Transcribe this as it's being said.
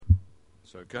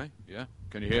It's okay, yeah?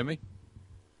 Can you hear me?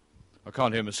 I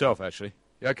can't hear myself, actually.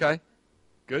 You okay?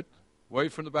 Good?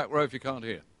 Wave from the back row if you can't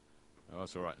hear. Oh,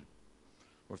 that's all right.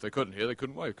 Or if they couldn't hear, they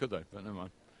couldn't wave, could they? But never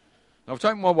mind. Now, I've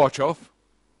taken my watch off,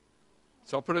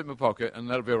 so I'll put it in my pocket, and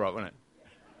that'll be all right, won't it?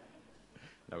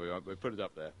 No, we won't. We'll put it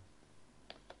up there.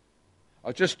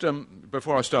 I just,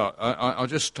 before I start, I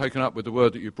just taken up with the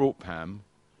word that you brought, Pam,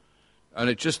 and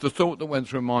it just, the thought that went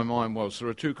through my mind was there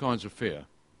are two kinds of fear.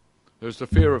 There's the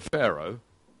fear of Pharaoh,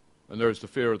 and there is the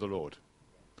fear of the Lord.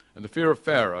 And the fear of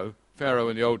Pharaoh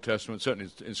in the Old Testament,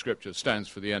 certainly in Scripture, stands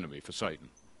for the enemy, for Satan,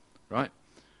 right?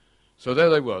 So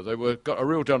there they were got a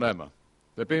real dilemma.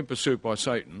 They're being pursued by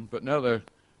Satan, but now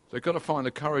they've got to find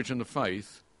the courage and the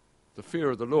faith, the fear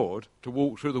of the Lord, to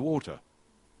walk through the water,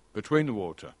 between the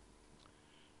water.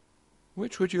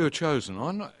 Which would you have chosen?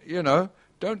 I'm not,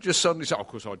 don't just suddenly say, oh, of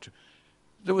course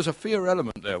there was a fear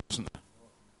element there, wasn't there?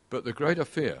 But the greater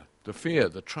fear,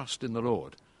 the trust in the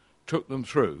Lord, took them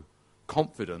through,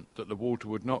 confident that the water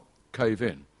would not cave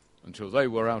in until they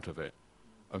were out of it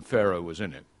and Pharaoh was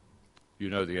in it. You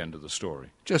know the end of the story.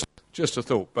 Just a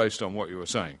thought based on what you were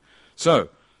saying. So,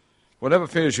 whatever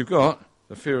fears you've got,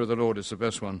 the fear of the Lord is the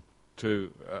best one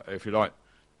to, if you like,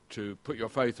 to put your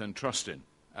faith and trust in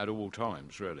at all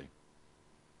times, really.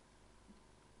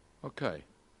 Okay.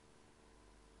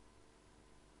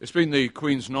 It's been the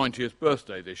Queen's 90th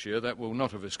birthday this year. That will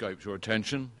not have escaped your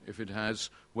attention. If it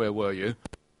has, where were you?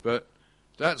 But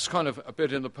that's kind of a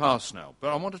bit in the past now.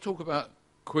 But I want to talk about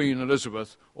Queen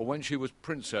Elizabeth, or when she was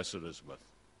Princess Elizabeth.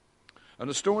 And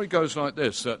the story goes like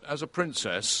this, that as a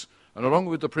princess, and along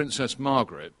with the Princess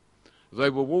Margaret,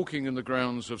 they were walking in the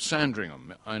grounds of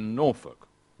Sandringham in Norfolk,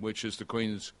 which is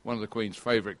one of the Queen's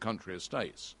favourite country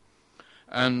estates.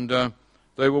 And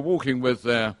they were walking with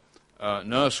their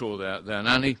nurse or their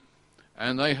nanny,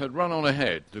 and they had run on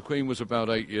ahead. The Queen was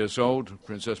about 8 years old,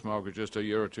 Princess Margaret just a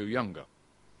year or two younger.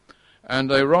 And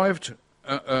they arrived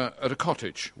at a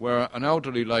cottage where an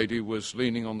elderly lady was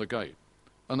leaning on the gate,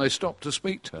 and they stopped to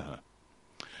speak to her.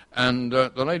 And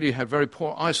the lady had very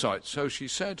poor eyesight, so she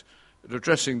said,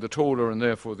 addressing the taller and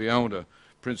therefore the elder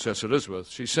Princess Elizabeth,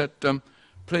 she said,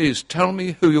 please tell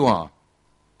me who you are.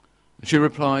 And she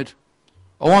replied,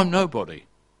 oh, I'm nobody,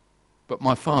 but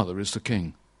my father is the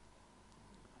king.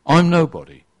 I'm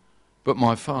nobody, but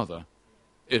my father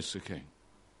is the king.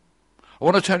 I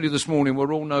want to tell you this morning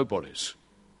we're all nobodies,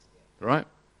 right?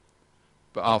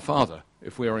 But our Father,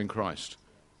 if we are in Christ,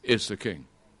 is the king.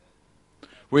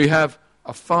 We have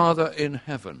a Father in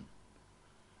heaven,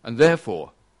 and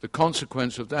therefore the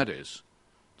consequence of that is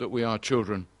that we are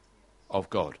children of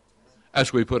God,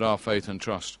 as we put our faith and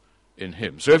trust in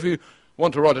him. So if you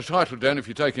want to write a title down, if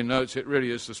you're taking notes, it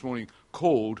really is this morning,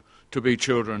 Called to be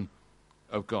Children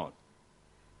of God.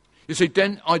 You see,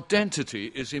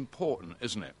 identity is important,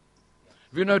 isn't it?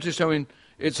 Have you noticed how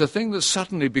it's a thing that's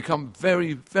suddenly become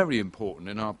very, very important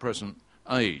in our present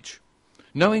age?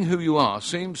 Knowing who you are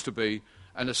seems to be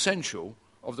an essential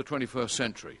of the 21st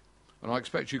century. And I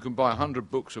expect you can buy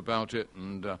 100 books about it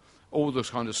and all this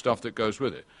kind of stuff that goes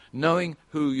with it. Knowing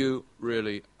who you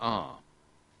really are.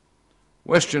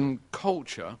 Western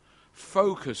culture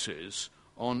focuses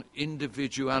on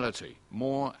individuality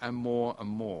more and more and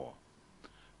more.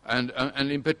 And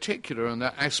in particular on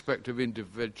that aspect of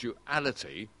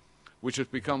individuality which has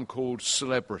become called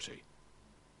celebrity.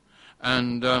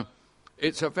 And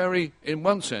it's in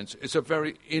one sense, it's a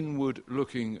very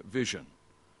inward-looking vision.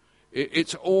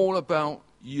 It's all about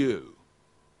you.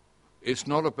 It's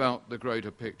not about the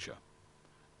greater picture.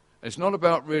 It's not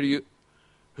about really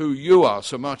who you are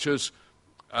so much as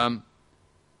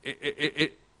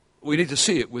we need to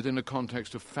see it within the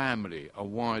context of family, a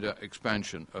wider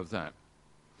expansion of that.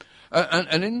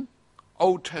 And in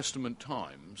Old Testament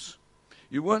times,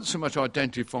 you weren't so much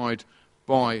identified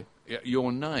by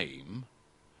your name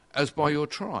as by your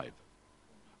tribe,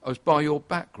 as by your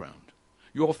background,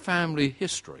 your family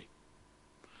history.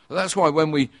 That's why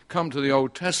when we come to the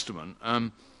Old Testament,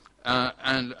 and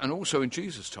also in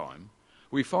Jesus' time,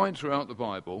 we find throughout the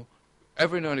Bible,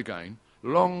 every now and again,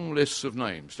 long lists of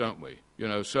names, don't we? You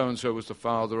know, so-and-so was the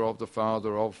father of, the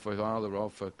father of, the father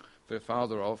of, the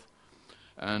father of,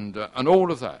 and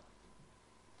all of that.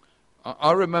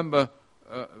 I remember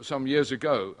some years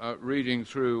ago reading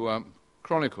through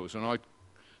Chronicles, and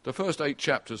the first 8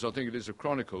 chapters, I think it is, of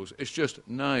Chronicles, it's just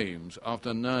names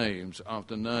after names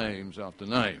after names after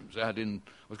names. I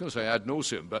was going to say ad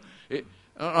nauseum, but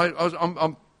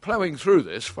I'm ploughing through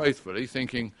this faithfully,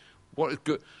 thinking, what is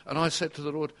good? And I said to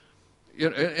the Lord, you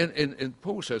know, in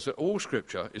Paul says that all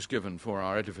Scripture is given for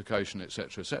our edification,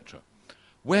 etc., etc.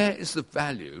 Where is the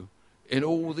value in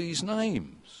all these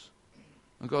names?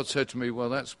 And God said to me, well,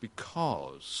 that's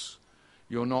because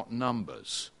you're not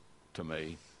numbers to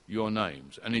me, you're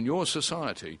names. And in your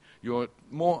society, you're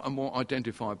more and more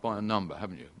identified by a number,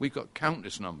 haven't you? We've got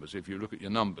countless numbers if you look at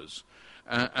your numbers.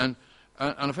 And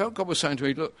I felt God was saying to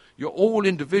me, look, you're all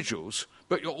individuals,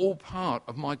 but you're all part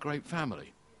of my great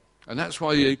family. And that's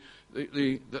why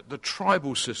the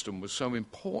tribal system was so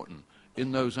important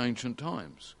in those ancient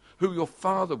times. Who your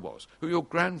father was, who your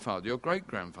grandfather, your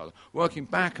great-grandfather, working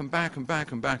back and back and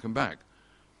back and back and back.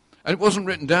 And it wasn't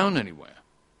written down anywhere.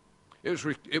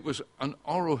 It was an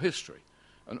oral history.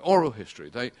 An oral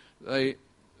history. They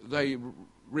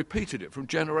repeated it from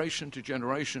generation to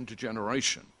generation to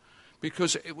generation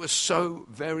because it was so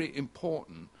very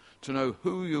important to know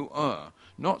who you are,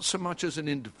 not so much as an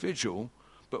individual,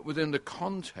 but within the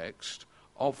context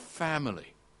of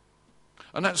family.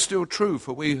 And that's still true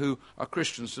for we who are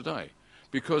Christians today,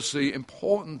 because the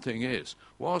important thing is,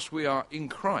 whilst we are in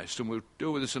Christ, and we'll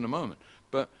deal with this in a moment,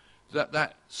 but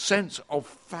that sense of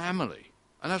family,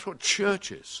 and that's what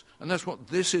church is, and that's what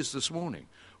this is this morning.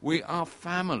 We are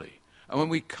family, and when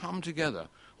we come together,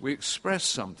 we express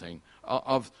something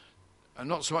of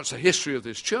not so much the history of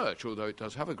this church, although it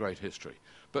does have a great history,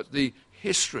 but the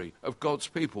history of God's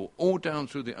people all down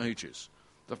through the ages,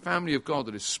 the family of God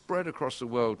that is spread across the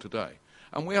world today.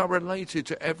 And we are related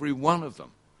to every one of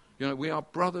them. You know, we are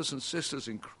brothers and sisters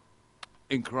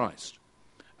in Christ.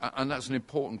 And that's an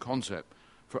important concept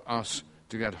for us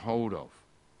to get hold of.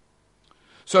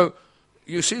 So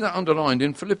you see that underlined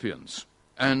in Philippians.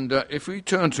 And if we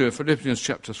turn to Philippians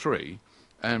chapter 3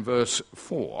 and verse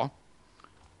 4,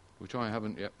 which I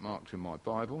haven't yet marked in my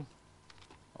Bible,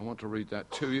 I want to read that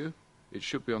to you. It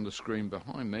should be on the screen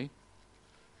behind me.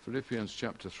 Philippians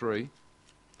chapter 3.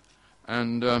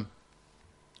 And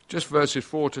just verses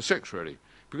 4 to 6, really.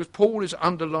 Because Paul is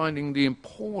underlining the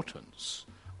importance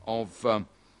of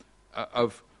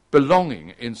belonging,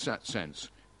 in that sense,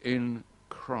 in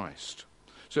Christ.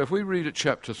 So if we read at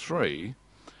chapter 3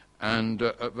 and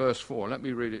at verse 4, let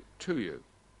me read it to you.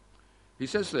 He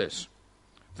says this,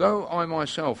 though I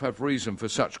myself have reason for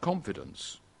such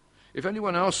confidence, if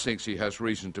anyone else thinks he has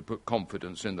reason to put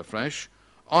confidence in the flesh,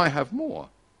 I have more.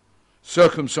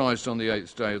 Circumcised on the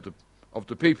 8th day of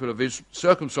the people of Israel,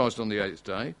 circumcised on the 8th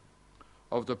day,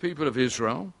 of the people of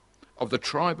Israel, of the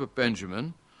tribe of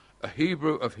Benjamin, a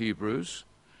Hebrew of Hebrews,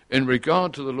 in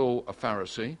regard to the law, a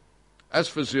Pharisee, as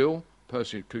for zeal,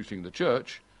 persecuting the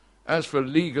church, as for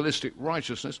legalistic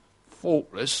righteousness,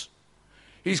 faultless.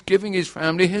 He's giving his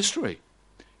family history.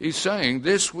 He's saying,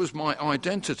 this was my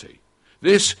identity.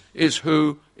 This is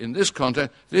who, in this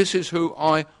context, this is who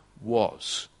I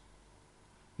was.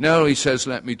 Now he says,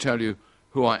 let me tell you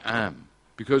who I am,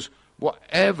 because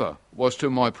whatever was to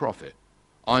my profit,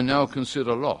 I now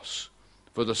consider loss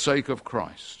for the sake of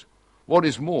Christ. What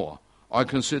is more, I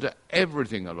consider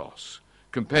everything a loss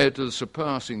compared to the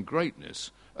surpassing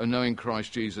greatness of knowing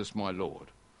Christ Jesus my Lord,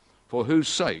 for whose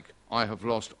sake I have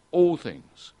lost all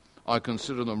things. I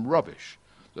consider them rubbish,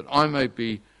 that I may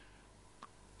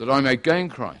gain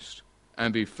Christ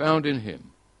and be found in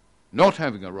him, not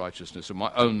having a righteousness of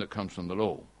my own that comes from the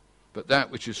law, but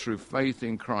that which is through faith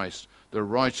in Christ, the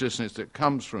righteousness that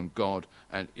comes from God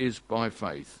and is by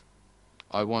faith.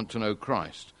 I want to know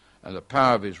Christ and the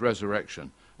power of his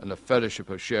resurrection and the fellowship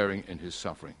of sharing in his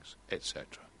sufferings, etc.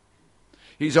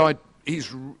 He's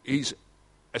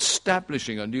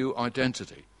establishing a new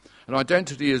identity. An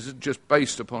identity isn't just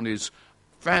based upon his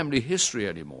family history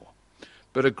anymore,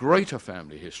 but a greater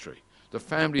family history, the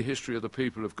family history of the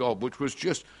people of God, which was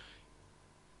just,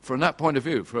 from that point of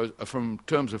view, from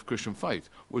terms of Christian faith,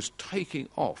 was taking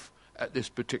off at this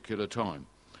particular time.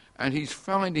 And he's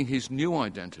finding his new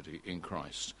identity in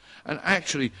Christ. And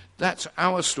actually, that's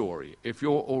our story if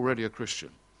you're already a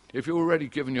Christian. If you've already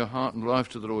given your heart and life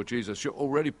to the Lord Jesus, you're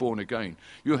already born again.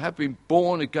 You have been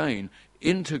born again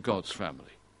into God's family.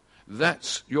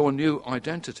 That's your new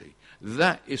identity.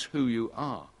 That is who you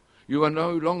are. You are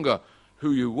no longer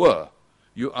who you were.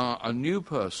 You are a new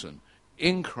person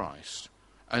in Christ.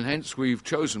 And hence we've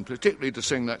chosen particularly to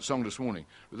sing that song this morning,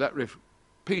 with that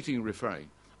repeating refrain,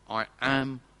 I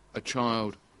am a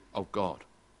child of God.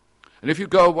 And if you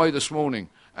go away this morning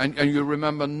and you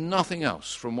remember nothing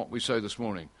else from what we say this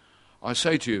morning, I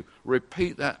say to you,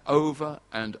 repeat that over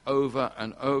and over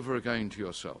and over again to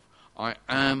yourself. I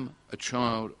am a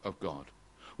child of God.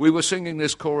 We were singing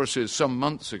this choruses some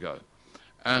months ago,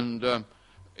 and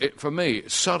for me,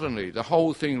 suddenly the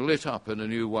whole thing lit up in a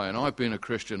new way, and I've been a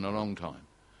Christian a long time.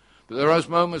 But there are those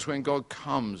moments when God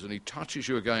comes and he touches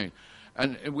you again,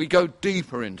 and we go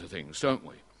deeper into things, don't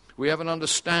we? We have an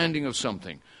understanding of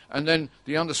something, and then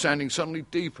the understanding suddenly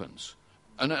deepens,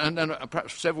 And then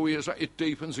perhaps several years later, it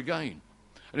deepens again.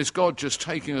 And it's God just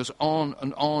taking us on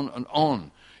and on and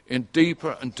on, in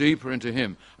deeper and deeper into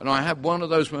him. And I had one of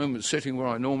those moments sitting where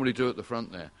I normally do at the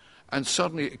front there. And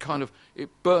suddenly it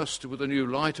burst with a new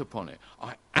light upon it.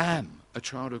 I am a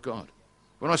child of God.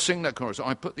 When I sing that chorus,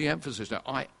 I put the emphasis down.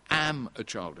 I am a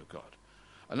child of God.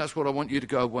 And that's what I want you to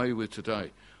go away with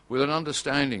today, with an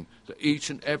understanding that each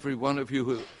and every one of you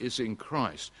who is in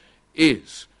Christ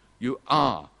you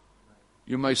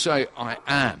may say, I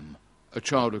am a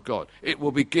child of God. It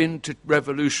will begin to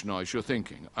revolutionize your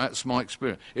thinking. That's my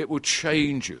experience. It will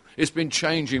change you. It's been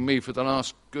changing me for the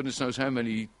last goodness knows how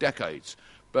many decades,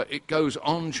 but it goes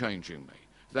on changing me,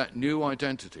 that new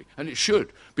identity. And it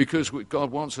should, because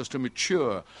God wants us to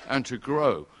mature and to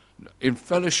grow in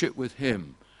fellowship with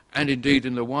him, and indeed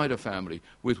in the wider family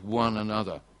with one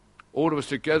another. All of us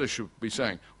together should be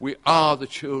saying, we are the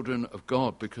children of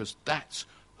God, because that's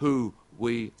who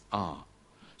we are.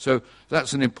 So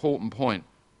that's an important point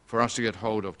for us to get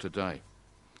hold of today.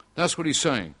 That's what he's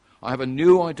saying. I have a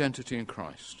new identity in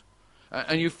Christ.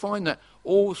 And you find that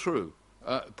all through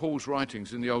Paul's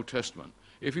writings in the Old Testament.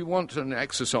 If you want an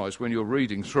exercise when you're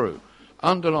reading through,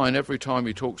 underline every time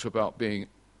he talks about being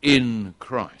in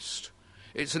Christ.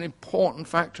 It's an important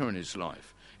factor in his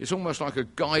life. It's almost like a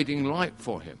guiding light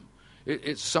for him.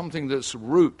 It's something that's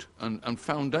root and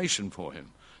foundation for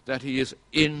him, that he is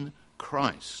in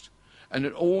Christ. And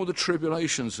in all the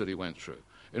tribulations that he went through,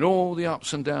 in all the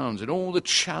ups and downs, in all the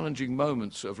challenging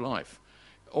moments of life,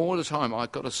 all the time I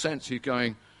got a sense he's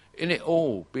going, in it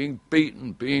all, being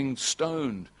beaten, being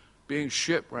stoned, being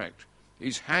shipwrecked.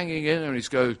 He's hanging in there and he's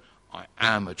going, I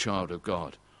am a child of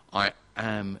God. I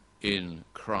am in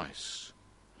Christ.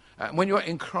 And when you're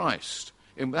in Christ,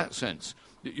 in that sense,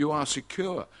 you are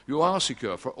secure. You are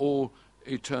secure for all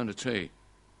eternity.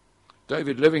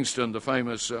 David Livingstone, the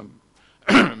famous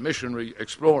missionary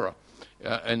explorer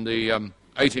in the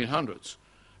 1800s,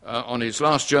 on his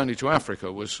last journey to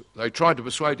Africa, they tried to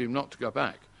persuade him not to go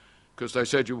back because they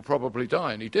said you will probably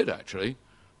die, and he did actually.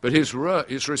 But his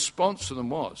response to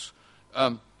them was,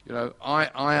 I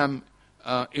am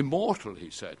immortal,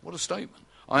 he said. What a statement.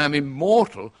 I am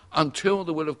immortal until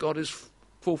the will of God is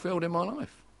fulfilled in my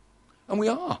life. And we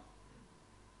are.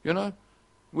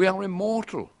 We are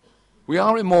immortal. We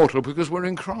are immortal because we're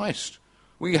in Christ.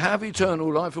 We have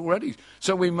eternal life already.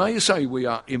 So we may say we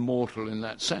are immortal in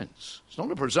that sense. It's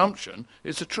not a presumption,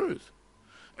 it's a truth.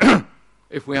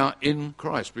 If we are in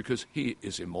Christ, because he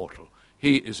is immortal,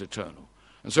 he is eternal.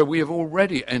 And so we have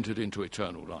already entered into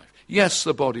eternal life. Yes,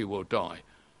 the body will die.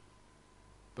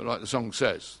 But like the song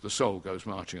says, the soul goes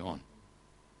marching on.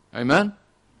 Amen?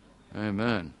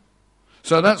 Amen.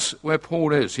 So that's where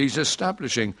Paul is. He's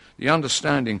establishing the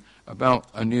understanding about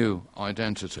a new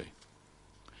identity.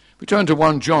 If we turn to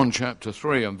 1 John chapter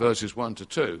 3 and verses 1 to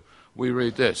 2, we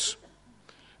read this.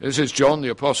 This is John the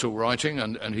apostle writing,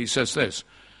 and he says this,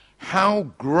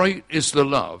 how great is the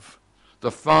love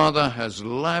the Father has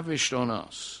lavished on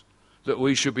us, that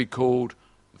we should be called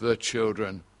the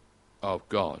children of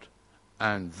God.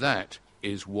 And that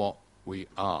is what we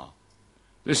are.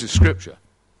 This is Scripture.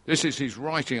 This is his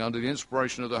writing under the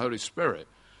inspiration of the Holy Spirit.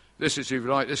 This is, if you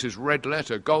like, this is red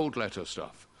letter, gold letter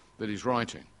stuff that he's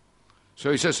writing.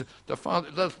 So he says,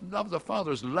 the love the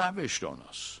Father has lavished on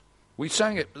us. We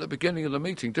sang it at the beginning of the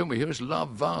meeting, didn't we? Here is love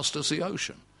vast as the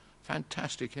ocean.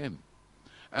 Fantastic hymn.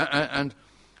 And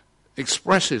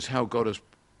expresses how God has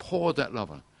poured that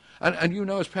love on. And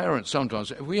as parents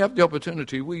sometimes, if we have the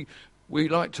opportunity, we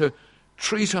like to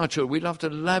treat our children, we love to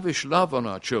lavish love on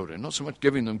our children, not so much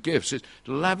giving them gifts, it's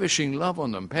lavishing love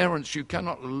on them. Parents, you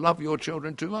cannot love your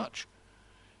children too much.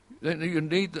 They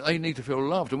need to feel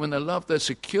loved, and when they're loved, they're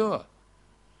secure.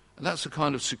 And that's the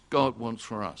kind of God wants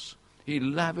for us. He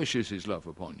lavishes his love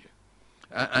upon you.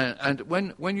 And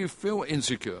when you feel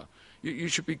insecure, you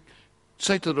should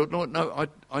say to the Lord, no,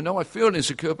 I know I feel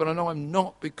insecure, but I know I'm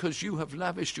not, because you have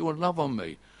lavished your love on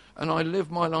me. And I live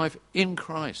my life in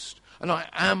Christ. And I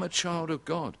am a child of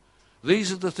God.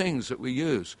 These are the things that we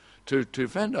use to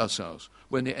defend ourselves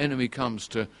when the enemy comes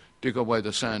to dig away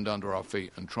the sand under our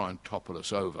feet and try and topple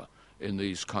us over in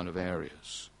these kind of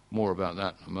areas. More about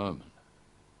that in a moment.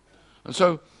 And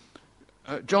so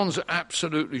John's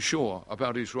absolutely sure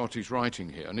about what he's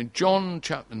writing here. And in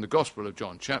the Gospel of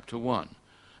John, chapter 1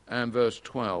 and verse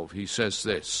 12, he says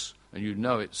this, and you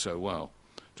know it so well.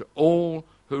 To all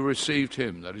who received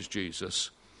him, that is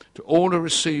Jesus, to all who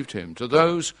received him, to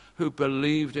those who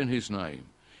believed in his name,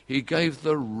 he gave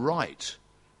the right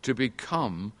to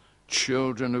become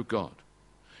children of God.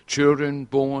 Children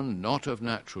born not of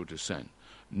natural descent,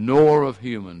 nor of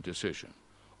human decision,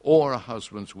 or a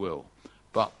husband's will,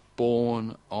 but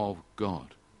born of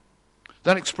God.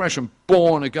 That expression,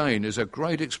 born again, is a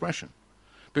great expression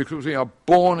because we are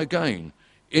born again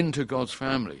into God's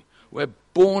family. We're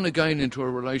born again into a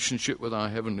relationship with our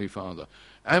Heavenly Father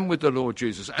and with the Lord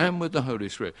Jesus and with the Holy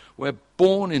Spirit. We're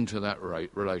born into that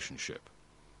relationship.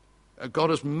 God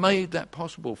has made that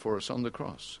possible for us on the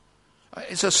cross.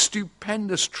 It's a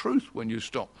stupendous truth when you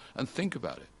stop and think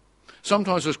about it.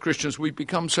 Sometimes as Christians we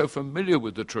become so familiar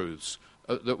with the truths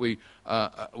that we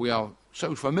are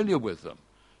so familiar with them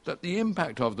that the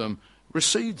impact of them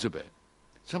recedes a bit.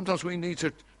 Sometimes we need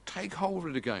to take hold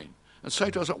of it again and say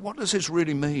to ourselves, what does this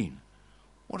really mean?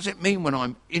 What does it mean when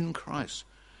I'm in Christ?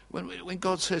 When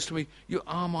God says to me, you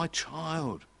are my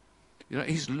child. You know,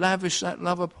 he's lavished that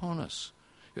love upon us.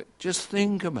 Just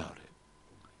think about it.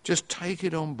 Just take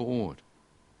it on board.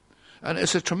 And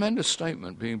it's a tremendous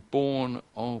statement, being born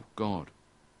of God.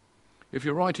 If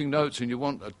you're writing notes and you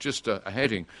want just a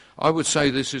heading, I would say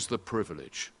this is the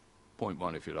privilege. Point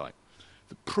one, if you like.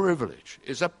 The privilege.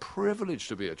 It's a privilege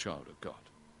to be a child of God.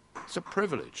 It's a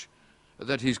privilege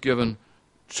that he's given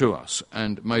to us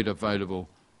and made available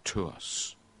to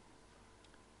us.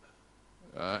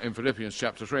 In Philippians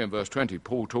chapter 3 and verse 20,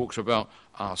 Paul talks about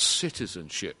our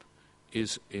citizenship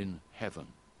is in heaven.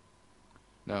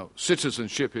 Now,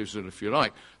 citizenship is, if you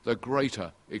like, the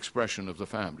greater expression of the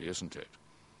family, isn't it?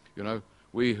 You know,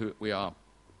 we are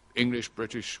English,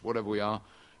 British, whatever we are,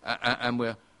 and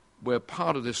we're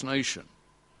part of this nation,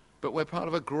 but we're part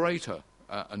of a greater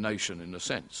a nation in the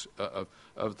sense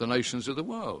of the nations of the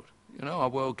world. You know, our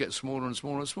world gets smaller and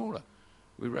smaller and smaller.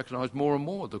 We recognise more and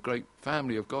more the great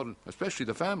family of God, especially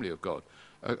the family of God,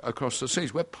 across the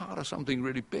seas. We're part of something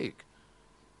really big.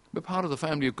 We're part of the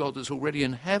family of God that's already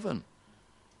in heaven.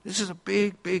 This is a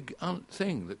big, big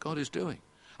thing that God is doing.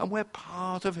 And we're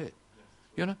part of it,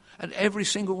 you know. And every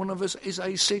single one of us is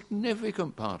a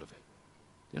significant part of it,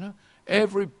 you know.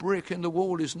 Every brick in the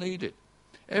wall is needed.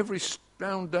 Every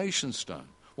foundation stone,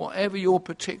 whatever your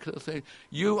particular thing,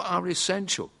 you are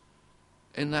essential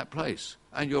in that place.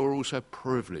 And you're also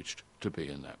privileged to be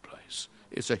in that place.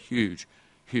 It's a huge,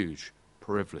 huge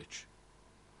privilege.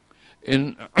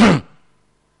 In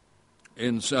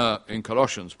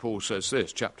Colossians, Paul says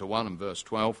this, chapter 1 and verse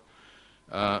 12.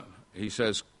 He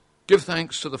says, give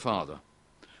thanks to the Father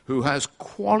who has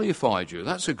qualified you.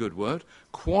 That's a good word.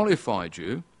 Qualified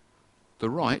you, the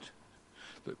right,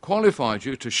 that qualified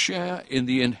you to share in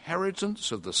the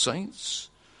inheritance of the saints,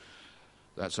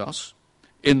 that's us,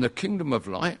 in the kingdom of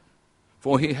light.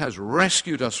 For he has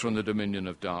rescued us from the dominion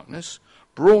of darkness,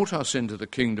 brought us into the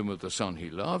kingdom of the Son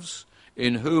he loves,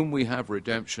 in whom we have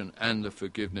redemption and the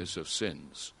forgiveness of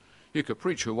sins. You could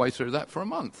preach your way through that for a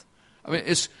month. I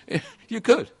mean, you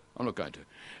could. I'm not going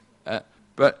to.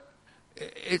 But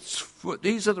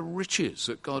these are the riches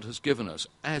that God has given us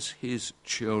as his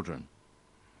children.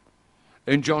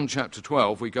 In John chapter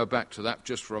 12, we go back to that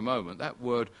just for a moment, that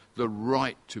word, the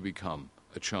right to become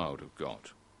a child of God.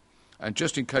 And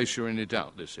just in case you're in any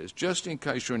doubt, just in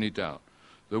case you're in any doubt,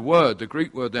 the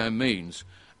Greek word there means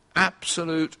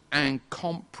absolute and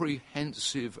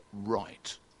comprehensive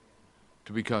right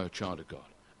to become a child of God.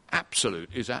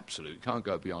 Absolute is absolute. You can't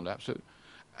go beyond absolute.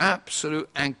 Absolute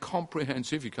and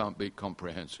comprehensive. You can't beat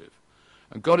comprehensive.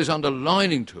 And God is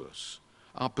underlining to us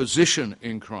our position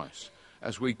in Christ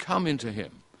as we come into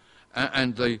him.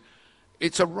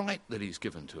 It's a right that he's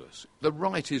given to us. The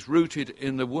right is rooted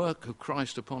in the work of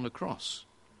Christ upon the cross.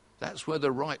 That's where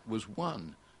the right was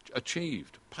won,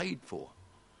 achieved, paid for.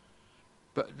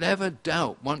 But never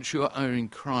doubt, once you are in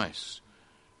Christ,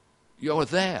 you're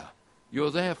there.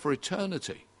 You're there for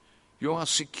eternity. You are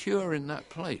secure in that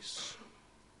place.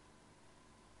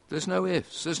 There's no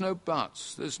ifs, there's no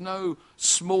buts, there's no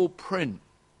small print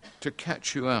to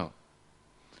catch you out.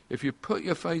 If you put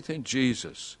your faith in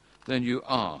Jesus, then you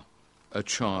are a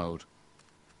child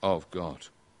of God.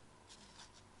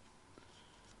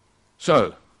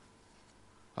 So,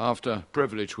 after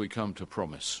privilege we come to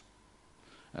promise.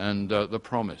 And the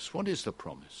promise, what is the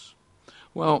promise?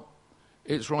 Well,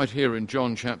 it's right here in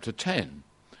John chapter 10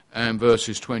 and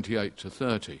verses 28 to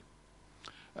 30.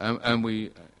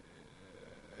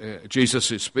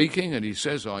 Jesus is speaking and he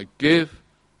says, I give,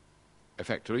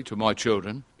 effectively, to my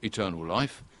children eternal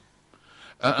life,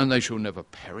 and they shall never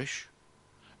perish.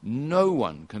 No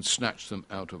one can snatch them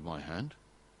out of my hand.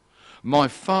 My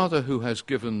Father who has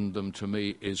given them to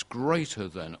me is greater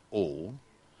than all.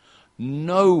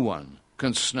 No one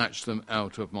can snatch them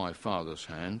out of my Father's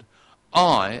hand.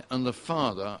 I and the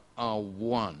Father are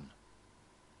one.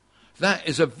 That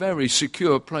is a very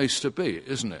secure place to be,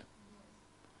 isn't it?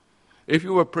 If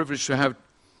you were privileged to have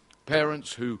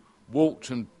parents who walked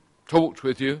and talked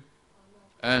with you,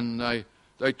 and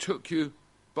they took you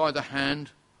by the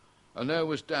hand, and there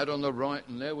was Dad on the right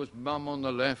and there was Mum on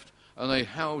the left, and they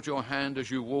held your hand as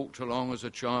you walked along as a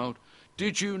child,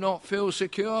 did you not feel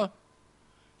secure?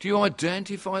 Do you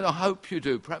identify? I hope you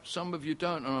do. Perhaps some of you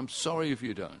don't, and I'm sorry if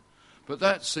you don't. But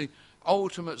that's the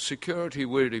ultimate security,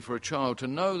 really, for a child, to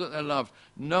know that they're loved,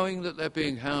 knowing that they're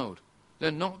being held.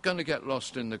 They're not going to get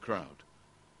lost in the crowd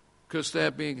because they're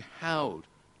being held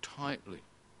tightly.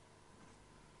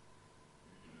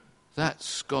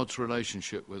 That's God's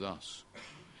relationship with us.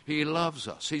 He loves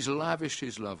us. He's lavished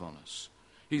his love on us.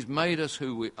 He's made us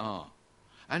who we are.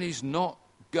 And he's not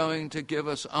going to give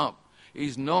us up.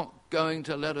 He's not going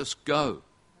to let us go.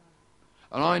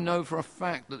 And I know for a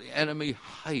fact that the enemy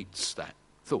hates that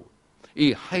thought.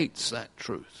 He hates that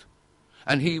truth.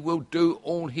 And he will do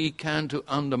all he can to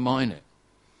undermine it.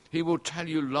 He will tell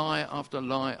you lie after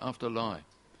lie after lie.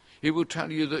 He will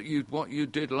tell you that what you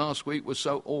did last week was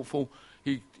so awful,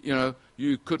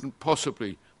 you couldn't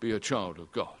possibly be a child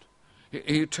of God.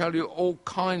 He'll tell you all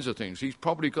kinds of things. He's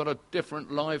probably got a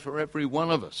different lie for every one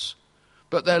of us.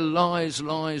 But they're lies,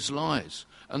 lies, lies.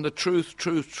 And the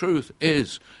truth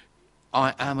is,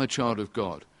 I am a child of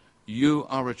God. You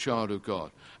are a child of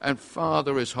God. And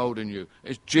Father is holding you.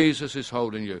 Jesus is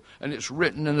holding you. And it's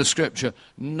written in the Scripture,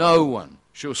 no one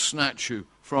shall snatch you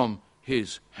from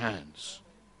his hands.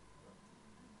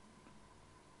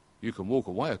 You can walk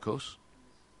away, of course.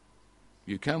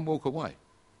 You can walk away.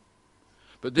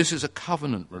 But this is a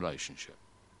covenant relationship.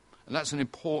 And that's an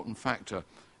important factor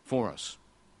for us.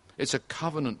 It's a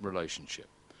covenant relationship.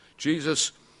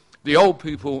 Jesus, the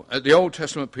Old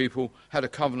Testament people had a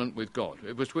covenant with God.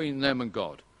 It was between them and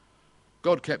God.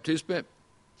 God kept his bit.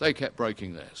 They kept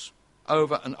breaking theirs.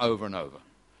 Over and over and over.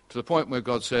 To the point where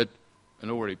God said, and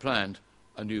already planned,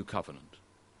 a new covenant.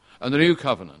 And the new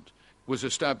covenant was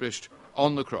established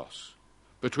on the cross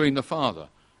between the Father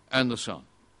and the Son.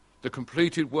 The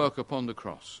completed work upon the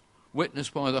cross,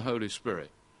 witnessed by the Holy Spirit,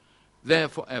 there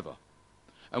forever.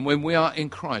 And when we are in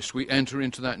Christ, we enter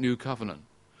into that new covenant.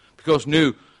 Because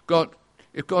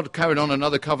if God carried on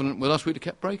another covenant with us, we'd have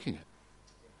kept breaking it.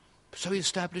 So he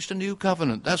established a new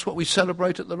covenant. That's what we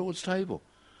celebrate at the Lord's table.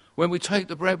 When we take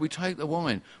the bread, we take the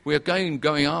wine. We are again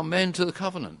going amen to the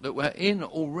covenant that we're in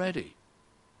already.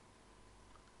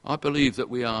 I believe that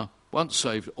we are once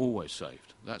saved, always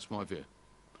saved. That's my view.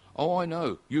 Oh, I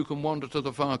know, you can wander to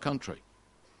the far country.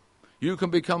 You can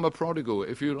become a prodigal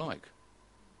if you like.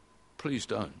 Please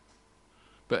don't.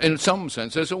 But in some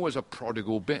sense, there's always a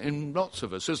prodigal bit in lots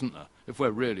of us, isn't there, if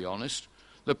we're really honest?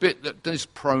 The bit that is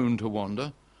prone to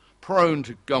wander, prone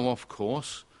to go off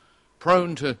course,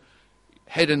 prone to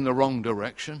head in the wrong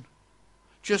direction,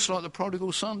 just like the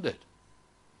prodigal son did.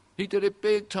 He did it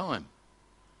big time.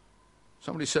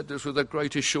 Somebody said this was the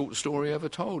greatest short story ever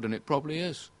told, and it probably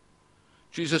is.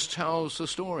 Jesus tells the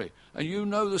story, and you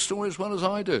know the story as well as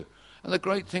I do. And the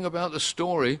great thing about the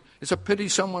story, it's a pity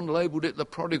someone labelled it the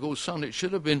prodigal son. It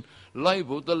should have been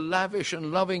labelled the lavish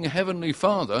and loving heavenly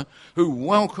Father who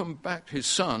welcomed back his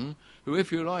son, who,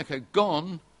 if you like, had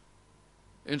gone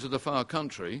into the far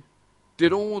country,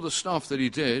 did all the stuff that he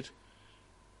did.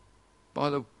 By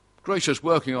the gracious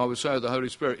working, I would say, of the Holy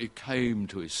Spirit, he came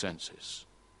to his senses,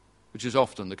 which is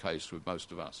often the case with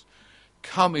most of us.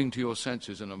 Coming to your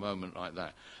senses in a moment like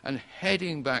that and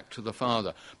heading back to the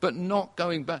Father, but not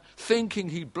going back, thinking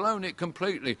he'd blown it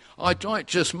completely. I might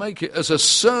just make it as a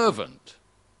servant.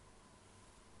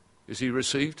 Is he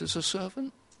received as a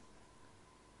servant?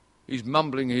 He's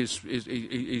mumbling he's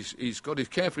got his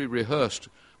carefully rehearsed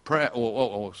prayer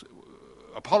or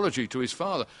apology to his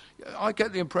father. I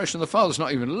get the impression the father's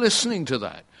not even listening to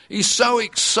that. He's so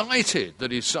excited that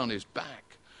his son is back.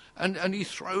 And he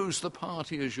throws the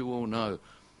party, as you all know.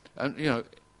 And,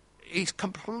 he's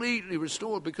completely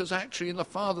restored because actually in the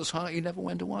Father's heart he never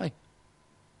went away.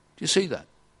 Do you see that?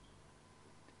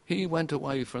 He went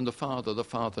away from the Father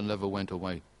never went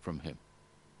away from him.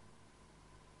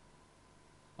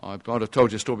 I might have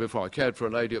told you a story before. I cared for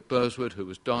a lady at Burswood who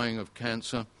was dying of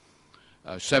cancer,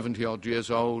 70-odd years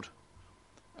old.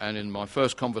 And in my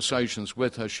first conversations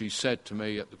with her, she said to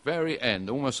me at the very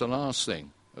end, almost the last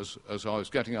thing, as I was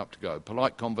getting up to go,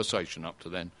 polite conversation up to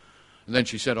then. And then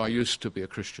she said, I used to be a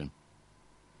Christian.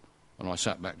 And I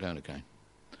sat back down again.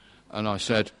 And I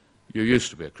said, you used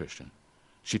to be a Christian.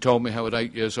 She told me how at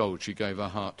 8 years old she gave her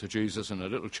heart to Jesus in a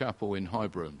little chapel in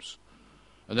Highbrooms.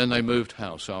 And then they moved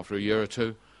house after a year or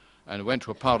two and went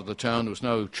to a part of the town. There was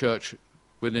no church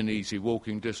within easy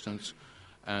walking distance.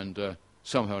 And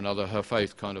somehow or another her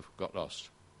faith kind of got lost.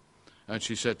 And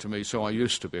she said to me, so I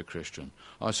used to be a Christian.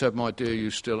 I said, my dear, you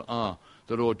still are.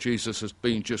 The Lord Jesus has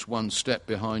been just one step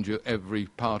behind you every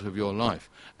part of your life.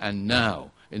 And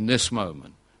now, in this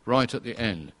moment, right at the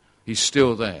end, he's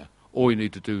still there. All you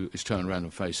need to do is turn around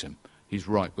and face him. He's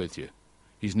right with you.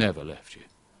 He's never left you.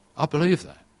 I believe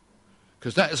that.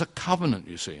 Because that is a covenant,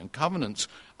 you see. And covenants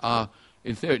are,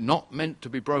 in theory, not meant to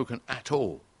be broken at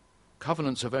all.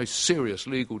 Covenants are very serious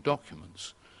legal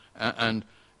documents. And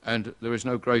there is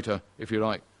no greater, if you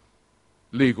like,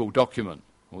 legal document,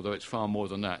 although it's far more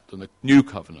than that, than the new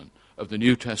covenant of the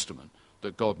New Testament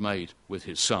that God made with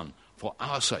his Son for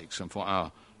our sakes and for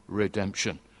our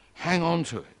redemption. Hang on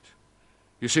to it.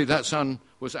 You see, that Son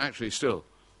was actually still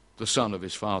the Son of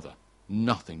his Father.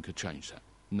 Nothing could change that.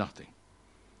 Nothing.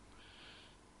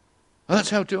 And that's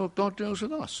how God deals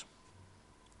with us.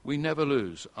 We never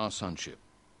lose our sonship.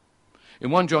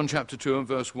 In 1 John chapter 2 and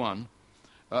verse 1,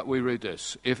 we read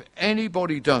this. If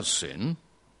anybody does sin,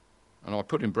 and I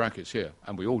put in brackets here,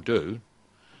 and we all do,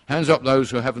 hands up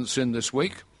those who haven't sinned this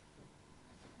week.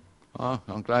 Oh,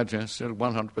 I'm glad you're still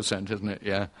 100%, isn't it?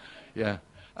 Yeah, yeah.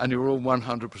 And you're all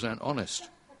 100% honest.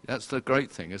 That's the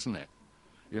great thing, isn't it?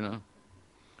 You know?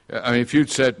 I mean, if you'd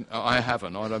said, I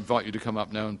haven't, I'd invite you to come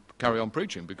up now and carry on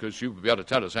preaching, because you would be able to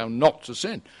tell us how not to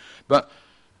sin. But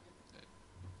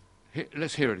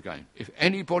let's hear it again. If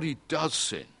anybody does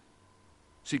sin,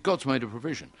 see, God's made a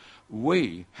provision.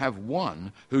 We have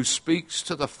one who speaks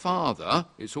to the Father,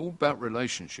 it's all about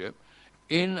relationship,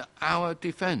 in our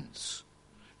defense.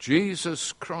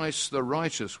 Jesus Christ, the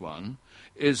righteous one,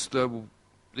 is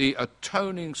the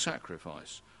atoning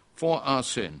sacrifice for our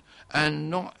sin, and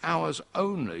not ours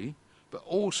only, but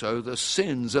also the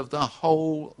sins of the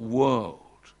whole world.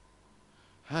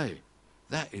 Hey,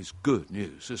 that is good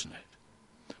news, isn't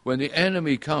it? When the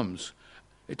enemy comes,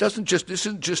 this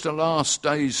isn't just a last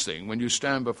days thing when you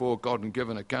stand before God and give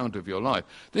an account of your life.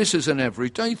 This is an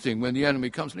everyday thing when the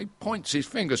enemy comes and he points his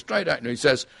finger straight at you and he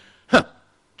says,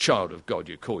 child of God,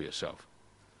 you call yourself.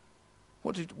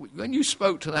 When you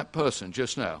spoke to that person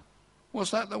just now,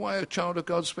 was that the way a child of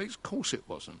God speaks? Of course it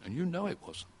wasn't, and you know it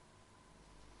wasn't.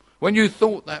 When you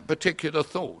thought that particular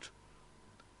thought,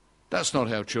 that's not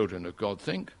how children of God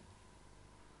think.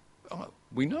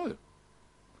 We know.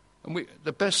 And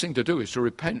the best thing to do is to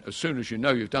repent as soon as you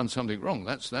know you've done something wrong.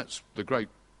 That's the great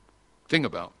thing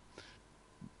about,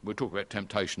 we'll talk about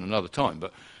temptation another time,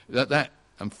 but that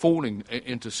and falling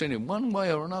into sin in one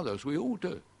way or another, as we all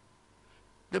do.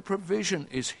 The provision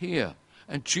is here,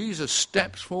 and Jesus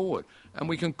steps forward, and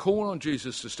we can call on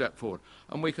Jesus to step forward,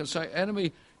 and we can say,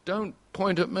 enemy, don't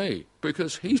point at me,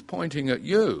 because he's pointing at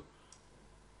you.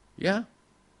 Yeah?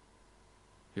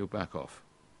 He'll back off.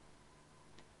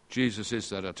 Jesus is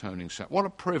that atoning sacrifice. What a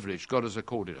privilege God has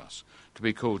accorded us to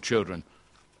be called children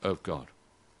of God.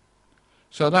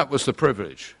 So that was the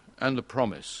privilege and the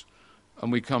promise,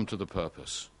 and we come to the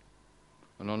purpose.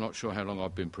 And I'm not sure how long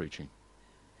I've been preaching.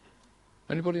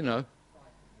 Anybody know?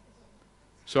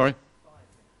 Sorry?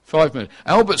 5 minutes.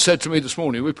 Albert said to me this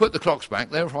morning, we put the clocks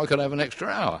back there if I could have an extra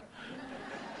hour.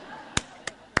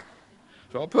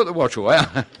 So I'll put the watch away.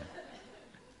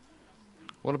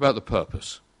 What about the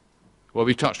purpose? Well,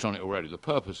 we touched on it already. The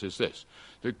purpose is this,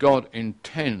 that God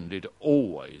intended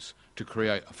always to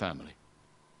create a family.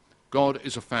 God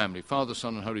is a family. Father,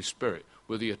 Son, and Holy Spirit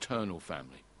were the eternal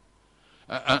family.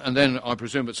 And then I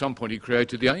presume at some point he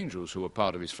created the angels who were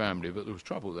part of his family, but there was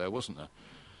trouble there, wasn't there?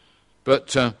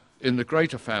 But in the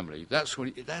greater family,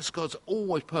 that's God's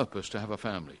always purpose, to have a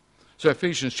family. So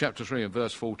Ephesians chapter 3 and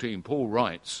verse 14, Paul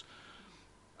writes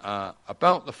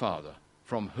about the Father,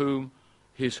 from whom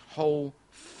his whole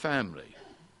family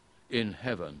in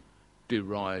heaven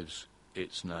derives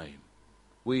its name.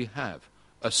 We have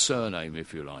a surname,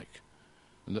 if you like.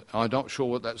 And I'm not sure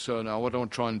what that surname, I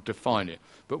don't try and define it,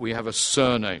 but we have a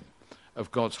surname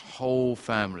of God's whole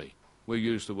family. We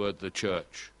use the word the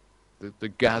church, the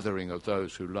gathering of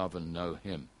those who love and know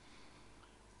him.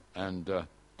 And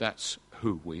that's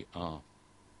who we are.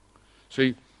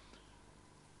 See,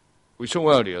 we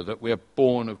saw earlier that we are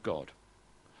born of God.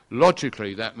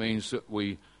 Logically, that means that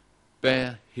we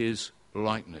bear his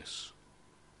likeness.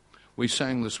 We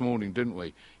sang this morning, didn't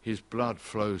we? His blood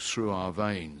flows through our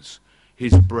veins.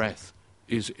 His breath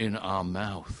is in our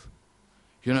mouth.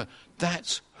 You know,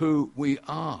 that's who we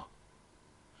are.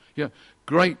 You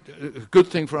know, good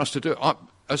thing for us to do.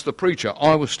 As the preacher,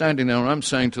 I was standing there and I'm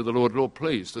saying to the Lord, Lord,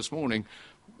 please, this morning,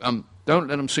 don't let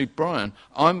them see Brian.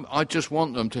 I just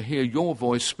want them to hear your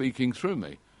voice speaking through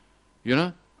me. You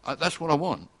know, that's what I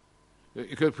want.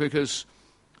 Because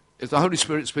if the Holy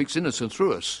Spirit speaks in us and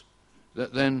through us,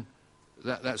 then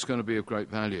that's going to be of great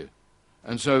value.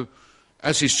 And so,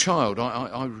 as his child,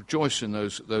 I rejoice in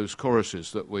those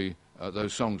choruses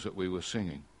those songs that we were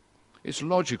singing. It's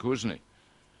logical, isn't it?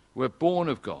 We're born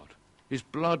of God. His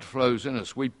blood flows in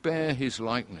us. We bear his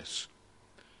likeness.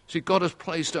 See, God has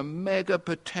placed a mega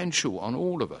potential on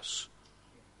all of us.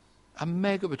 A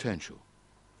mega potential.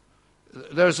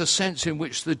 There is a sense in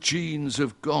which the genes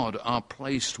of God are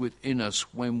placed within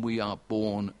us when we are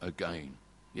born again.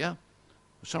 Yeah?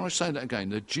 So I say that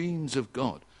again. The genes of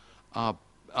God are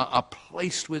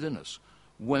placed within us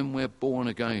when we're born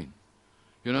again.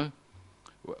 You know?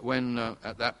 When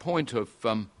at that point of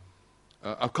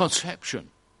conception,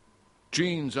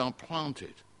 genes are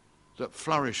planted that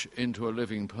flourish into a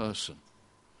living person.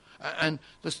 And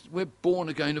we're born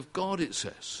again of God, it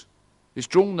says. It's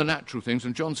drawn the natural things,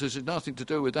 and John says it's nothing to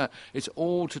do with that. It's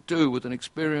all to do with an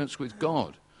experience with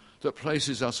God that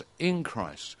places us in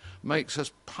Christ, makes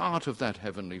us part of that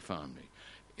heavenly family,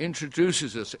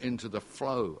 introduces us into the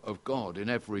flow of God in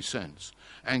every sense,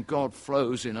 and God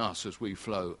flows in us as we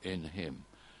flow in him.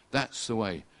 That's the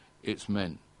way it's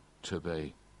meant to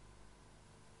be.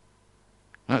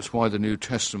 That's why the New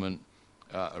Testament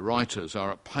writers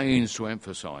are at pains to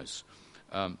emphasize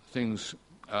things,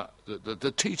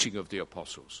 the teaching of the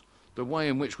apostles, the way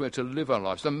in which we're to live our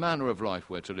lives, the manner of life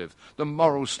we're to live, the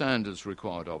moral standards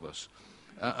required of us,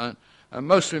 and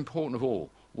most important of all,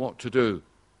 what to do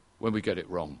when we get it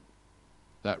wrong.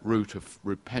 That route of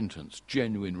repentance,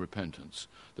 genuine repentance,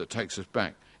 that takes us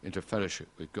back into fellowship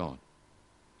with God.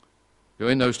 You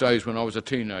know, in those days when I was a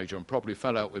teenager and probably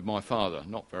fell out with my father,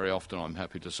 not very often, I'm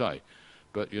happy to say,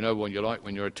 but you know what you're like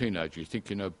when you're a teenager, you think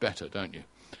you know better, don't you?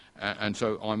 And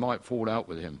so I might fall out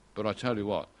with him, but I tell you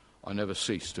what, I never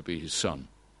ceased to be his son,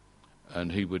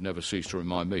 and he would never cease to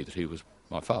remind me that he was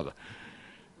my father.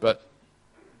 But,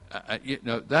 you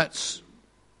know, that's,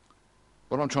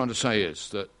 what I'm trying to say is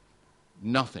that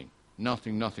nothing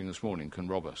this morning can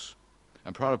rob us.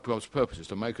 And part of God's purpose is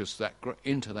to make us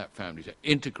into that family, to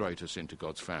integrate us into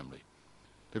God's family.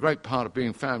 The great part of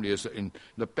being family is that in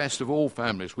the best of all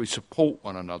families, we support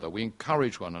one another, we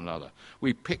encourage one another,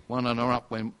 we pick one another up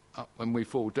when we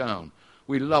fall down,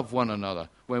 we love one another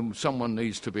when someone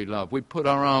needs to be loved, we put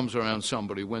our arms around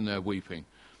somebody when they're weeping.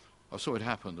 I saw it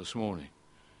happen this morning.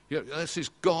 You know, this is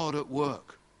God at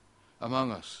work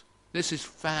among us. This is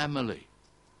family.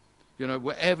 You know,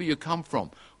 wherever you come from,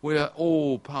 we are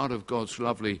all part of God's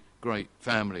lovely, great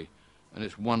family. And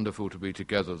it's wonderful to be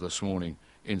together this morning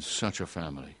in such a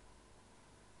family.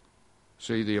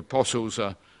 See, the apostles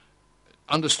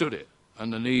understood it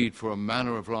and the need for a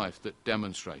manner of life that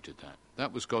demonstrated that.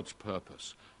 That was God's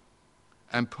purpose.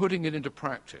 And putting it into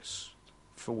practice,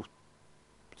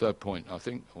 third point, I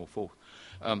think, or fourth,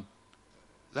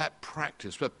 that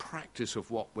practice, the practice of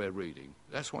what we're reading,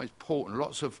 that's why it's important.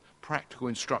 Lots of practical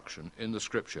instruction in the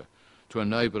Scripture to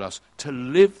enable us to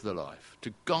live the life,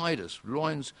 to guide us,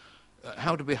 lines,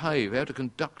 how to behave, how to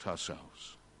conduct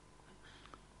ourselves.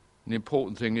 And the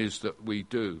important thing is that we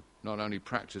do not only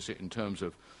practice it in terms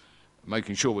of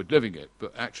making sure we're living it,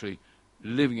 but actually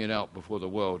living it out before the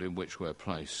world in which we're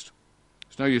placed.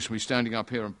 It's no use me standing up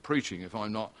here and preaching if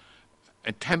I'm not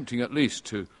attempting at least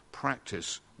to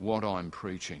practice what I'm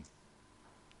preaching.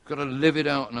 We've got to live it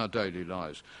out in our daily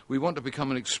lives. We want to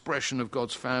become an expression of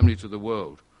God's family to the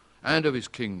world and of his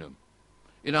kingdom.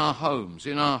 In our homes,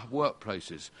 in our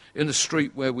workplaces, in the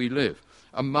street where we live,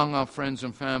 among our friends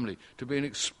and family, to be an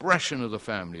expression of the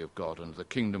family of God and of the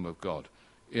kingdom of God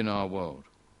in our world.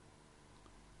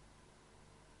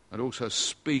 And also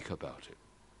speak about it,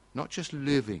 not just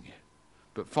living it,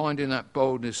 but finding that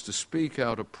boldness to speak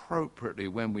out appropriately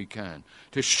when we can,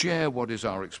 to share what is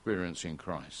our experience in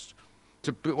Christ,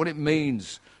 what it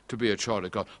means to be a child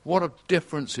of God, what a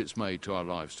difference it's made to our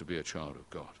lives to be a child of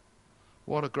God.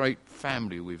 What a great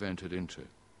family we've entered into.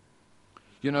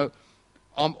 You know,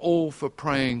 I'm all for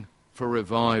praying for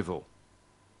revival.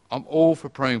 I'm all for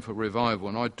praying for revival,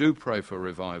 and I do pray for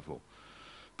revival.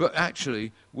 But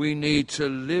actually, we need to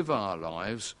live our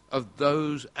lives as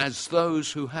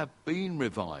those who have been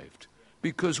revived,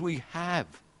 because we have.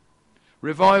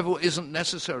 Revival isn't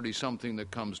necessarily something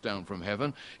that comes down from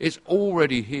heaven. It's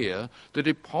already here. The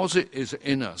deposit is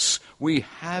in us. We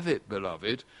have it,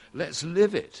 beloved. Let's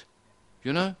live it.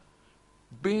 You know?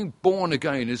 Being born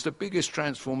again is the biggest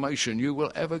transformation you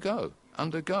will ever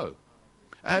undergo.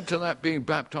 Add to that being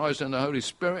baptized in the Holy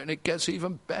Spirit, and it gets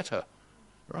even better.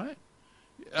 Right?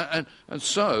 And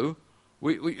so,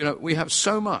 we have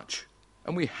so much,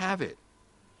 and we have it.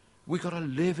 We've got to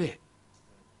live it.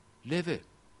 Live it.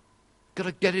 Got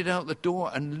to get it out the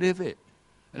door and live it.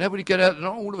 And everybody get out,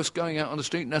 not all of us going out on the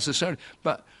street necessarily,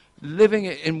 but living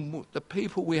it in the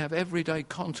people we have everyday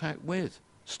contact with,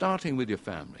 starting with your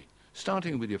family,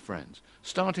 starting with your friends,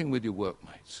 starting with your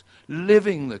workmates,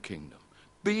 living the kingdom,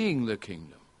 being the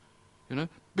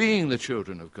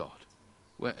children of God,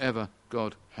 wherever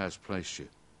God has placed you.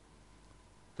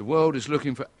 The world is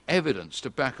looking for evidence to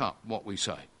back up what we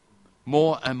say.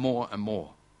 More and more and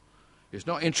more. It's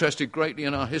not interested greatly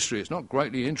in our history. It's not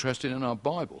greatly interested in our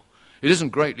Bible. It isn't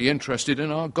greatly interested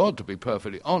in our God, to be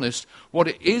perfectly honest. What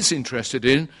it is interested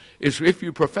in is if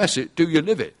you profess it, do you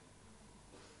live it?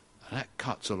 And that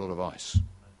cuts a lot of ice.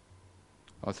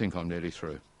 I think I'm nearly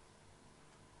through.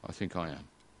 I think I am.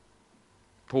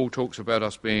 Paul talks about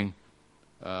us being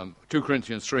 2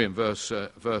 Corinthians 3 and verse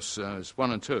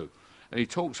 1 and 2. And he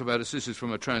talks about us, this is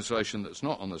from a translation that's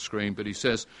not on the screen, but he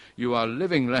says, you are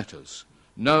living letters,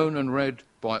 known and read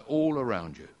by all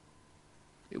around you.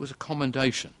 It was a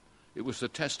commendation. It was the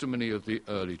testimony of the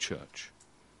early church.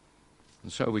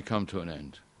 And so we come to an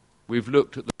end. We've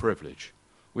looked at the privilege.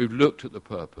 We've looked at the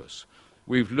purpose.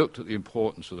 We've looked at the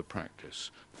importance of the practice.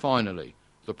 Finally,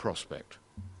 the prospect.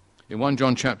 In 1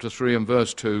 John chapter 3 and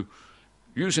verse 2,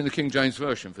 using the King James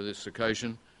Version for this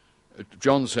occasion,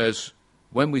 John says,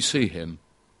 when we see him,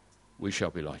 we shall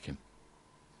be like him.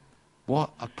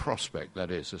 What a prospect that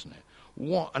is, isn't it?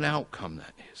 What an outcome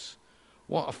that is.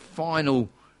 What a final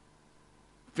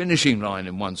finishing line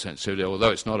in one sense. Although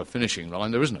it's not a finishing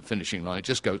line, there isn't a finishing line. It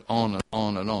just goes on and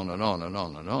on and on and on and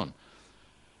on and on.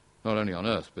 Not only on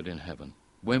earth, but in heaven.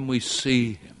 When we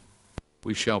see him,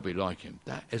 we shall be like him.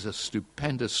 That is a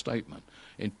stupendous statement,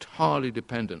 entirely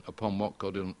dependent upon what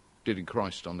God did in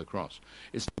Christ on the cross.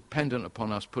 It's dependent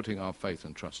upon us putting our faith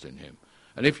and trust in him.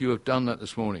 And if you have done that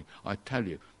this morning, I tell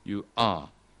you, you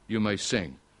may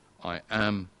sing, I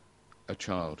am a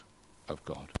child of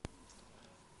God.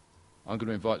 I'm going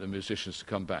to invite the musicians to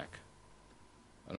come back.